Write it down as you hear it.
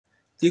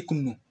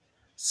Tekno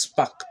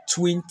Spark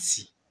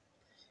 20.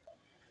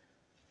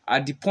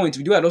 At the point,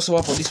 we do a lot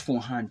of for this phone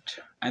hand.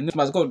 I know,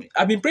 my God,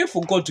 I've been praying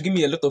for God to give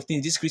me a lot of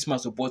things this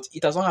Christmas, but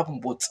it has not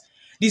happened. But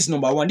this is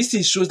number one. This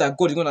thing shows that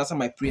God is going to answer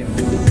my prayer.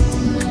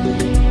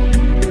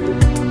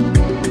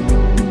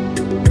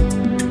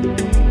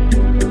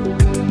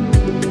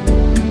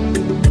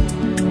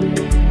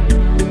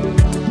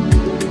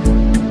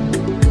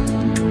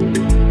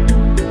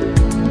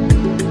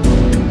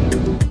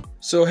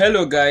 So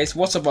hello guys,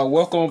 what's up and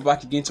welcome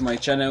back again to my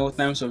channel,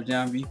 Times of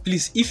January.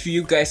 Please, if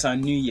you guys are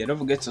new here, don't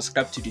forget to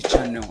subscribe to the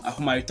channel. And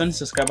for my returning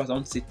subscribers, I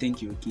want to say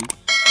thank you, okay?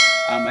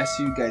 I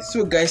see you guys.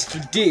 So guys,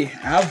 today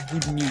I have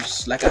good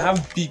news. Like, I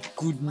have big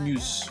good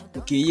news.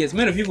 Okay, yes,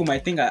 many people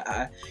might think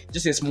I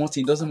just a small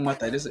thing, doesn't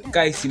matter.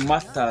 Guys, it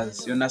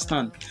matters, you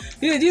understand?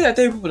 These are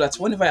telling people that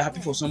whenever you're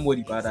happy for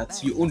somebody, but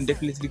that your own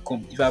definitely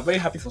come. If you are very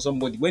happy for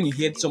somebody, when you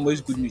hear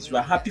somebody's good news, you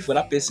are happy for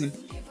that person.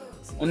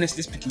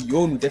 Honestly speaking,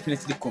 your own will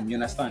definitely come, you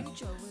understand?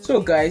 So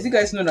guys, you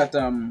guys know that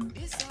I'm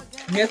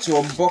here to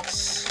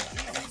unbox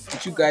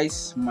with you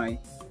guys my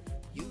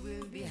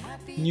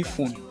new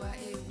phone.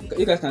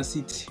 You guys can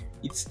see it.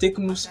 It's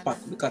Tekno Spark.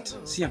 Look at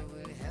it. See,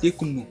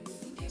 Tekno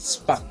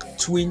Spark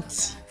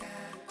 20.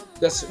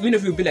 Because many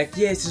of you will be like,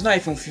 yes, it's not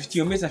iPhone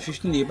 15 or maybe it's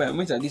 15 but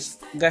maybe this.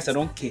 Guys, I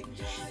don't care.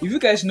 If you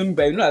guys know me,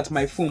 but you know that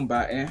my phone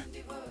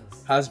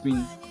has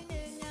been,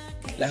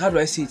 like, how do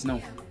I say it now?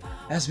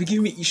 It has been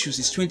giving me issues.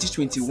 It's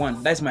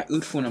 2021. That's my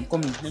old phone. I'm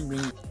coming. Let me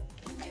bring it.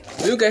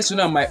 So you guys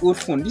know my old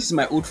phone. This is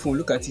my old phone.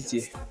 Look at it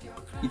here.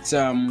 It's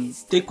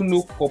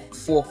Tekno Pop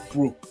 4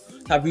 Pro.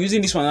 I've been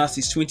using this one now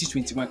since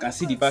 2021. I can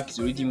see the back is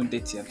already even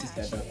dirty and things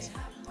like that.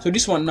 So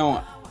this one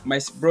now,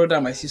 my brother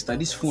and my sister,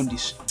 this phone,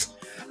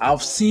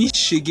 I've seen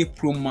Shege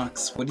Pro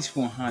Max for this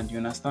phone hand. You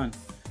understand?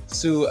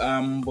 So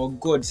but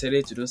God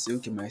decided to just say,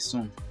 okay, my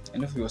son, I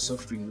know you're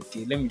suffering.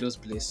 Okay, let me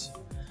just bless you.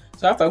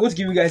 So after I'm going to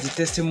give you guys the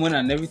testimony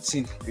and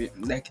everything,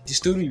 like the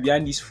story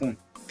behind this phone.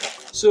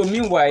 So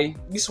meanwhile,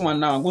 this one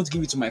now I'm going to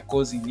give it to my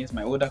cousin, yes,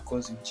 my older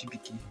cousin,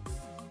 GBK.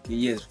 Okay,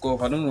 yes,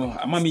 because I don't know,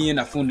 I'm not in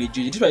a phone.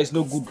 This one is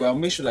not good, but I'll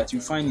make sure that you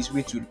find this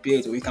way to repair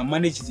it, or you can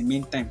manage it in the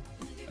meantime.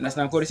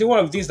 Understand? Because see, one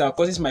of the things that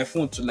causes my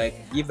phone to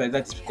like give like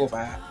that is because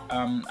I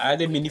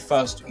added many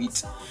files to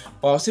it.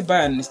 But I'll still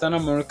buy an external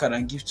memory card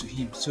and give to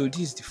him. So this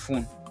is the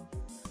phone.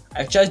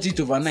 I charged it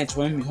overnight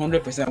for him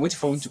 100%. I'm waiting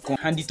for him to come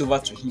hand it over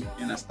to him.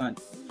 You understand?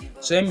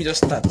 So let me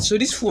just start. So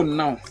this phone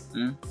now,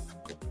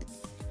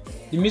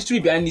 the mystery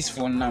behind this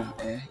phone now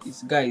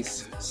is,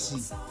 guys,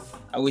 see,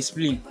 I will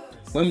explain.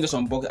 Let me just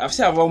unbox.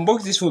 I've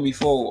unboxed this phone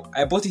before.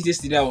 I bought it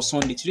yesterday. I was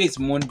Sunday. Today is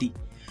Monday.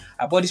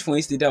 I bought this phone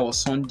yesterday. I was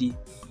Sunday.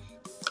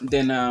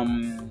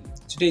 Then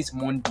today is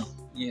Monday.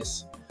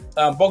 Yes.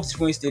 So I unboxed this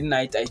phone yesterday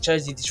night. I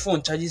charged it. This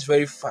phone charges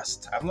very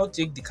fast. I've not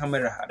checked the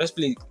camera. I just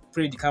pray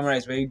the camera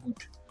is very good.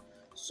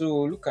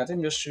 So look at. Let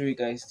me just show you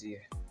guys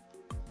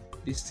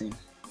this thing.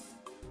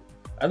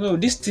 I don't know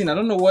this thing. I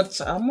don't know what.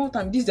 I'm not.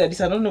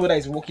 This. I don't know whether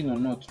it's working or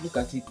not. Look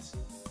at it.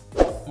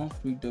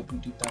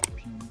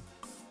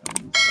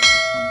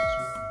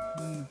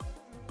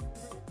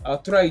 I'll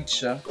try it,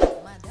 sha.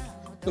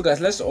 So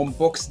guys, let's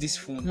unbox this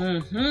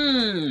phone.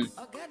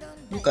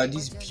 Look at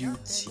this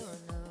beauty.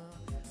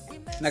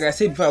 Like I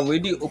said before, I've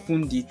already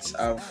opened it.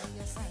 I've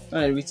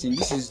done everything.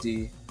 This is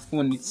the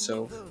phone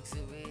itself.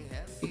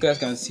 You guys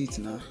can see it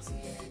now.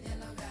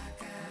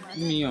 Let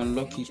me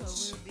unlock it.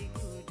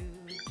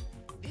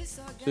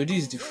 So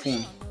this is the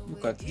phone.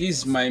 Look at this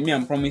is my me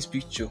and promise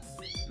picture.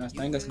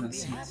 Now you guys can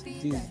see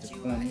it. This is the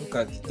phone. Look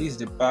at it. This is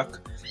the back.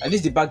 And this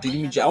is the back the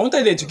image. I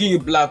wanted them to give you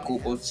black,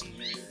 but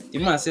the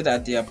man said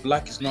that their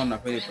black is not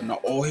available now,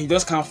 or he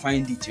just can't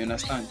find it. You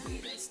understand?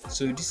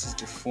 So this is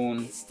the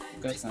phone.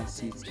 You guys can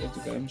see it.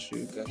 Let me show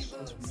you guys.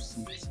 Let's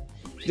see it.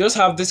 You just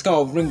have this kind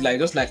of ring, like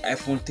just like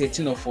iPhone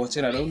 13 or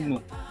 14. I don't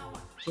know.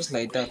 Just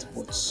like that,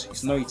 but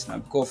it's not it now,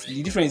 because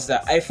the difference is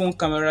that iPhone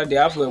camera, they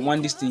have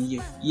this thing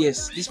here.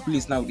 Yes, this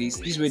place nowadays,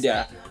 this way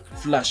their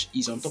flash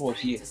is on top of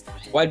here,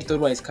 while the third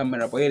one is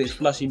camera, but here there's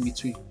flash in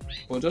between.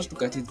 But just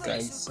look at it,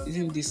 guys.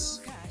 Isn't this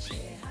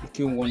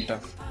looking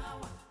wonderful?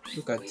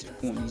 Look at the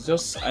phone. It's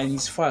just, and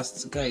it's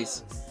fast,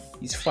 guys.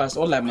 It's fast,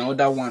 all like my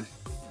other one.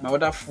 My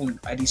other phone,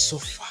 I did so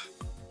far.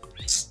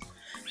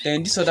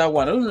 Then this other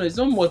one, I don't know, it's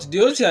not much. The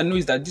only thing I know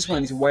is that this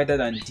one is wider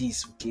than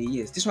this. Okay,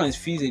 yes, this one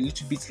feels a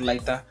little bit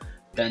lighter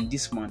than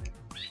this one.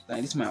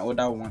 Than this my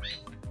other one.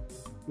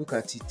 Look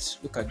at it.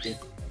 Look at them.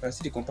 You can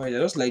see the comparison.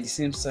 Just like the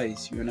same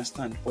size. You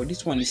understand? But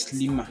this one is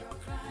slimmer.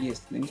 Yes.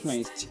 Then this one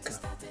is thicker.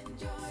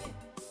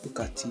 Look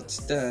at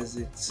it. That's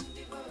it.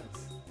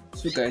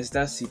 So guys,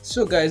 that's it.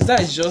 So guys,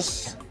 that's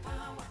just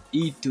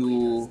it.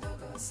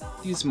 This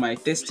is my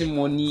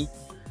testimony.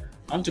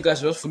 I want you guys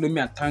to just follow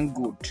me and thank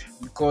God,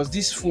 because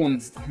this phone.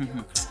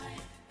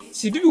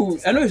 See, people,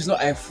 I know it's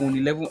not iPhone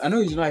 11, I know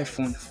it's not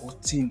iPhone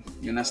 14,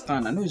 you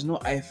understand? I know it's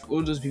not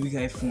all those big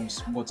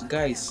iPhones, but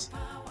guys,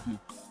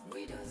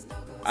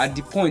 at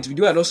the point, we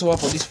do a lot of work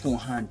for this phone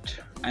hand.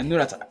 I know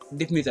that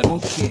definitely I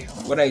don't care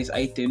whether it's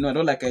iTel. No, I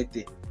don't like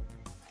iTel.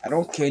 I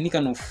don't care any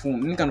kind of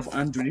phone, any kind of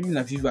Android, even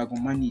a Vivo I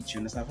can manage, you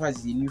understand? As far as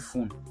it's a new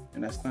phone, you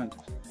understand?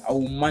 I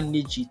will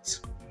manage it.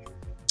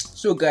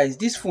 So guys,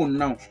 this phone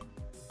now,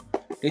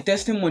 the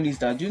testimony is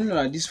that, do you know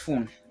that this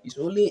phone is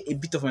only a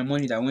bit of my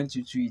money that went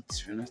into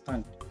it, you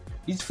understand?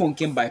 This phone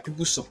came by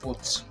people's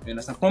support, you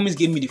understand? Promise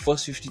gave me the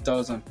first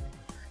 50,000.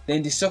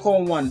 Then the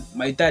second one,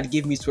 my dad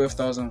gave me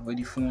 12,000 for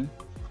the phone.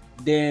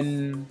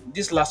 Then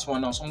this last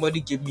one now,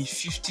 somebody gave me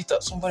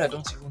 50,000. Somebody I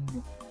don't even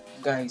know.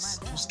 Guys,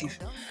 just give.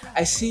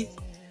 I say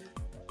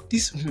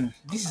this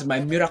is my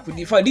miracle.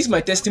 In fact, this is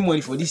my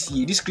testimony for this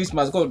year, this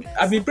Christmas. God,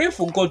 I've been praying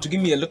for God to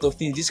give me a lot of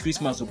things this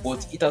Christmas,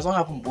 but it has not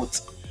happened. But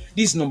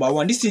this is number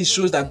one. This thing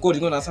shows that God is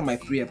going to answer my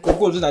prayer, because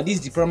God knows that this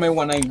is the primary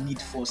one I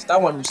need first.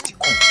 That one will still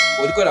come.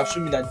 But God have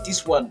shown me that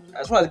this one,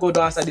 as far as God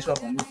don't answer this one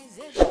for me,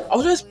 I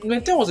was just,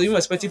 when I was even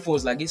expecting for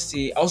us, like I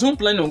say, I was not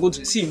planning on going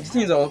to see the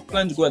things. I was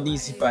planning to go and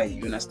easy buy,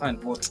 you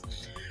understand? But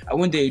I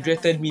went, they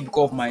rejected me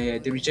because of my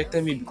they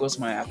rejected me because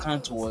my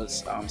account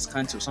was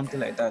scanty or something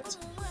like that.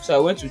 So I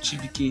went to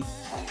CBK.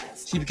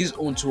 CBK's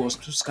own too was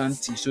too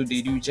scanty, so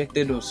they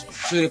rejected us.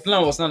 So the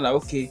plan was not like,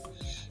 okay,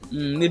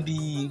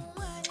 maybe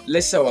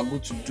let's say we're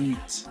going to do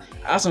it.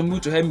 I asked some people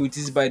to help me with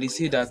this buy. They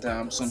say that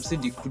some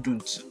said they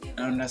couldn't.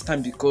 I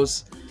understand,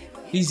 because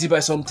easy buy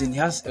something, it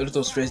has a lot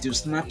of stress. They'll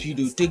snap you,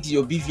 they'll take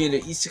your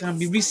BVN, it can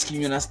be risky,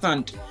 you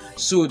understand?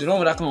 So they don't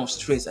want that kind of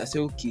stress. I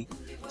said okay.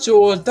 So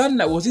it was that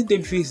night, was it day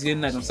before yesterday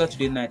night, on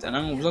Saturday night, and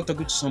I was not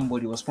talking to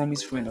somebody, it was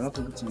Promise friend. I was not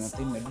talking to him, I'm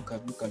telling him,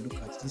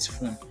 look at this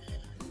phone.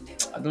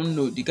 I don't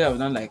know. The guy was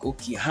not like,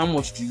 okay, how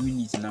much do you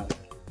need now?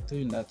 I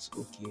told him that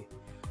okay,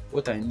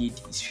 what I need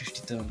is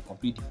 50,000 to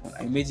complete the phone.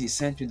 I immediately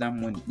sent you that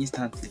money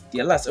instantly. The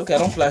alert, okay, I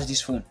don't flash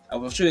this phone. I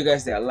will show you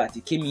guys the alert.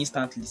 It came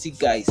instantly. See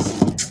guys,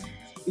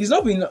 it's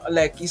not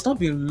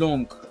been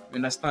long, you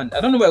understand?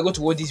 I don't know where I go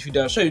to watch this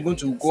video. I'm sure you're going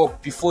to go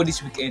up before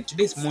this weekend.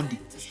 Today's Monday.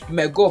 It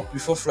might go up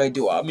before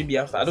Friday or maybe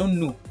after. I don't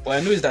know. But I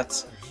know is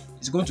that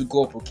it's going to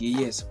go up, okay,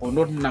 yes, but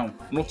not now,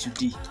 not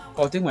today.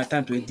 I'll take my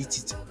time to edit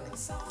it.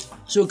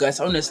 So guys,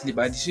 honestly,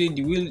 by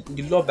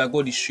the love that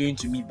God is showing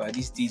to me by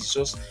these days, it's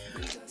just,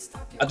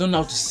 I don't know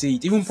how to say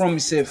it. Even Prom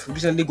herself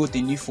recently got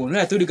a new phone. When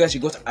I told you guys she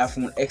got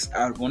iPhone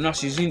XR, but now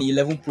she's using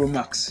 11 Pro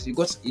Max. She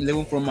got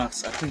 11 Pro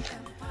Max, I think,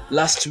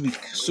 last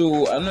week.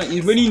 So I don't know,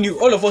 it's really new.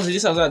 All of us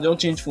just I don't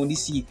change phone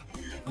this year.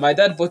 My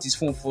dad bought his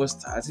phone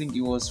first. I think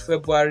it was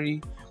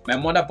February. My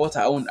mother bought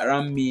her own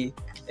around May.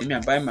 Let me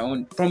buy my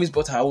own. Promise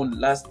bought her own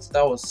last.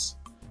 That was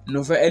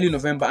early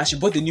November, and she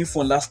bought the new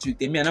phone last week.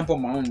 Then me and I bought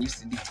my own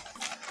yesterday.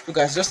 So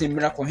guys, just a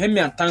miracle. Help me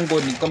and thank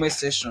God in the comment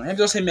section. Help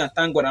me and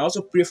thank God, and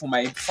also pray for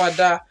my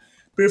father.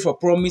 Pray for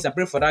Promise, and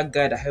pray for that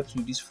guy that helped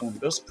me with this phone.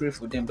 Just pray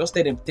for them. Just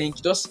tell them thank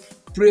you.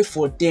 Just pray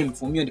for them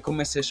for me in the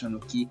comment section,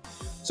 okay?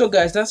 So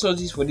guys, that's all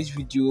this for this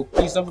video.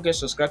 Please don't forget to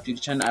subscribe to the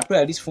channel. I pray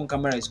that this phone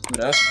camera is good.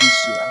 That's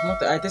good.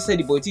 So I tested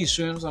it, but it is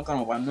showing some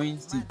kind of annoying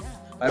thing.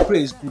 But I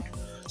pray it's good.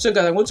 So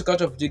guys, I'm going to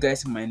catch up with you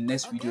guys in my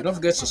next video. Don't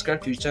forget to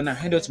subscribe to the channel.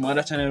 Head out to my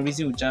other channel,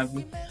 Reason with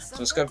Javi.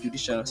 Subscribe to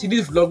this channel. See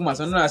this vlogmas.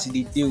 I don't know how to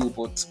do,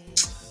 but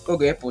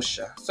okay, push.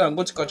 So I'm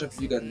going to catch up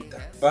with you guys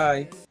later.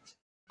 Bye.